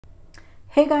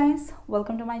Hey guys,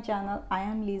 welcome to my channel. I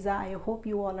am Lisa. I hope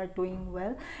you all are doing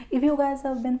well. If you guys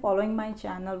have been following my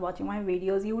channel, watching my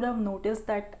videos, you would have noticed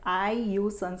that I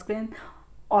use sunscreen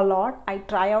a lot. I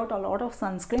try out a lot of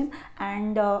sunscreen,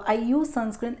 and I use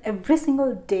sunscreen every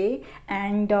single day,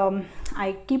 and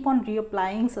I keep on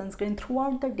reapplying sunscreen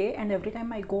throughout the day and every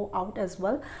time I go out as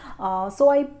well. So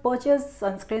I purchase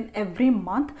sunscreen every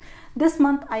month. This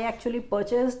month I actually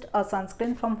purchased a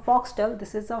sunscreen from FoxTale.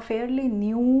 This is a fairly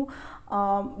new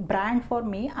brand for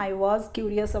me. I was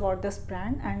curious about this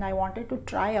brand and I wanted to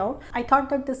try out. I thought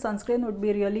that this sunscreen would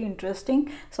be really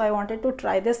interesting, so I wanted to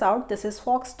try this out. This is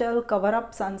FoxTale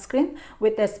CoverUp Sunscreen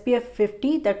with SPF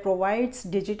 50 that provides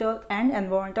digital and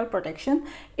environmental protection.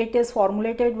 It is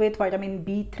formulated with vitamin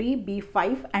B3,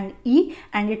 B5 and E,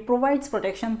 and it provides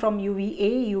protection from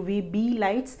UVA, UVB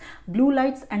lights, blue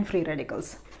lights and free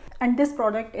radicals. And this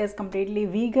product is completely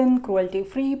vegan, cruelty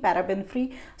free, paraben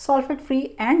free, sulfate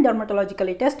free and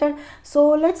dermatologically tested. So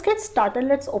let's get started.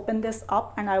 Let's open this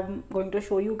up and I'm going to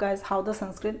show you guys how the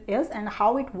sunscreen is and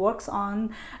how it works on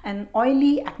an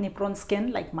oily, acne prone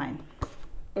skin like mine.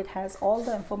 It has all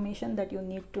the information that you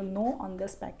need to know on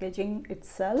this packaging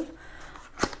itself.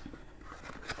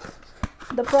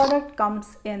 The product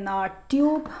comes in a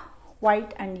tube,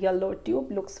 white and yellow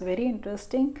tube, looks very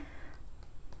interesting.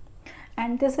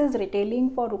 And this is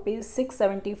retailing for rupees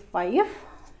 675.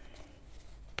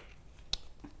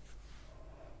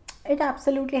 It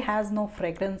absolutely has no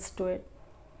fragrance to it.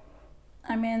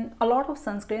 I mean, a lot of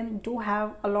sunscreen do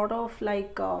have a lot of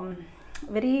like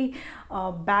very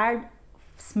bad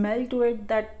smell to it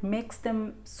that makes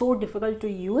them so difficult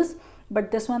to use, but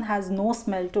this one has no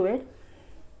smell to it.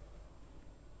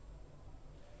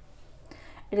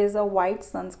 It is a white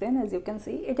sunscreen, as you can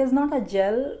see. It is not a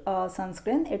gel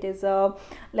sunscreen. It is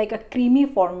like a creamy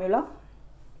formula.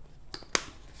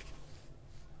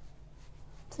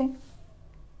 See?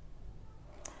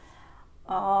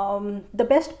 The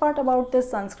best part about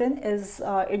this sunscreen is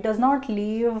it does not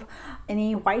leave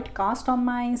any white cast on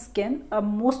my skin.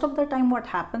 Most of the time what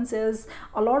happens is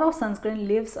a lot of sunscreen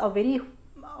leaves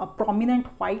a prominent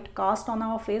white cast on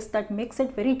our face that makes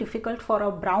it very difficult for a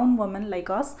brown woman like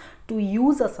us to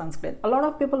use a sunscreen. A lot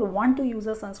of people want to use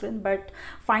a sunscreen, but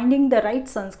finding the right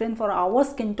sunscreen for our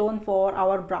skin tone, for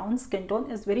our brown skin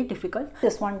tone, is very difficult.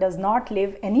 This one does not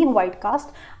leave any white cast.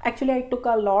 Actually, I took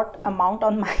a lot amount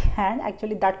on my hand.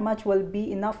 Actually, that much will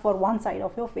be enough for one side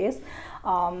of your face.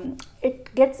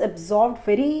 It gets absorbed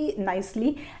very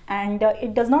nicely, and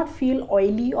it does not feel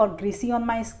oily or greasy on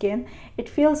my skin. It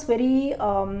feels very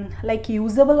like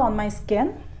usable on my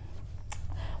skin.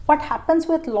 What happens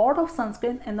with a lot of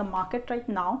sunscreen in the market right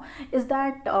now is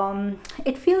that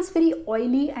it feels very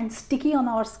oily and sticky on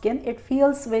our skin. It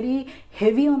feels very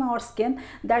heavy on our skin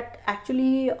that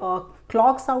actually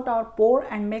clogs out our pore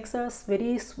and makes us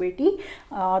very sweaty.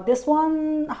 This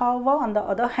one, however, on the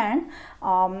other hand,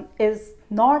 is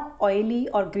not oily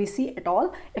or greasy at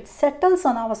all. It settles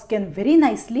on our skin very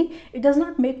nicely. It does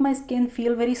not make my skin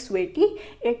feel very sweaty.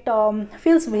 It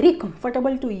feels very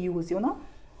comfortable to use, you know.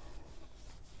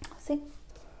 See,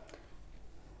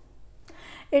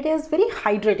 it is very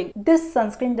hydrating. This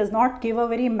sunscreen does not give a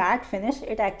very matte finish.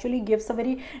 It actually gives a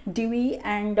very dewy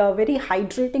and very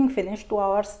hydrating finish to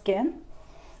our skin,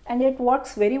 and it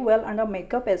works very well under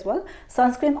makeup as well.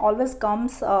 Sunscreen always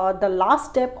comes the last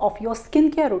step of your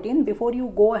skincare routine. Before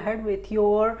you go ahead with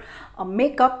your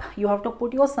makeup, you have to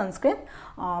put your sunscreen.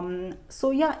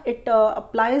 So yeah, it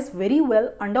applies very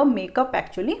well under makeup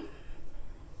actually.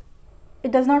 It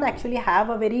does not actually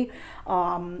have a very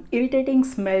irritating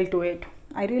smell to it.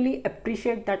 I really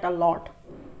appreciate that a lot.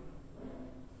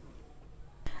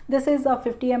 This is a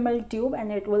 50 ml tube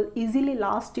and it will easily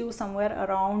last you somewhere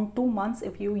around 2 months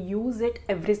if you use it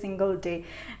every single day.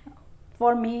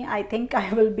 For me, I think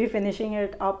I will be finishing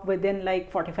it up within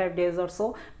like 45 days or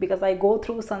so, because I go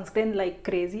through sunscreen like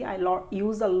crazy. I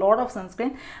use a lot of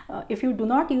sunscreen. If you do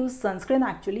not use sunscreen,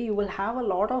 actually you will have a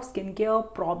lot of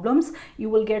skincare problems.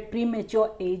 You will get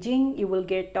premature aging, you will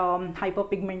get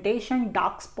hyperpigmentation,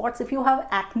 dark spots. If you have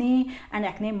acne and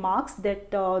acne marks,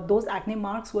 those acne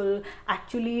marks will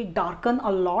actually darken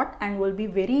a lot and will be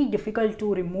very difficult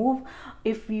to remove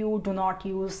if you do not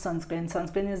use sunscreen.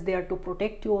 Sunscreen is there to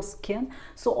protect your skin.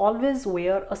 So always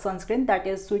wear a sunscreen that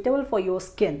is suitable for your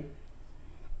skin.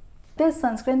 This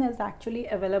sunscreen is actually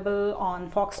available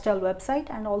on FoxTale website,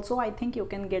 and also I think you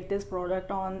can get this product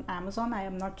on Amazon. I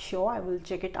am not sure. I will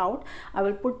check it out. I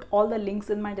will put all the links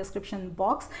in my description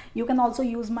box. You can also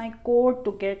use my code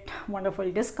to get wonderful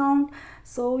discount.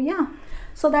 So yeah,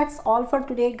 so that's all for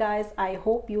today guys. I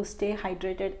hope you stay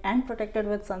hydrated and protected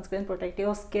with sunscreen. Protect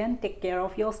your skin, take care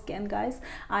of your skin guys.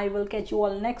 I will catch you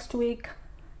all next week.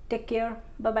 Take care.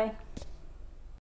 Bye bye.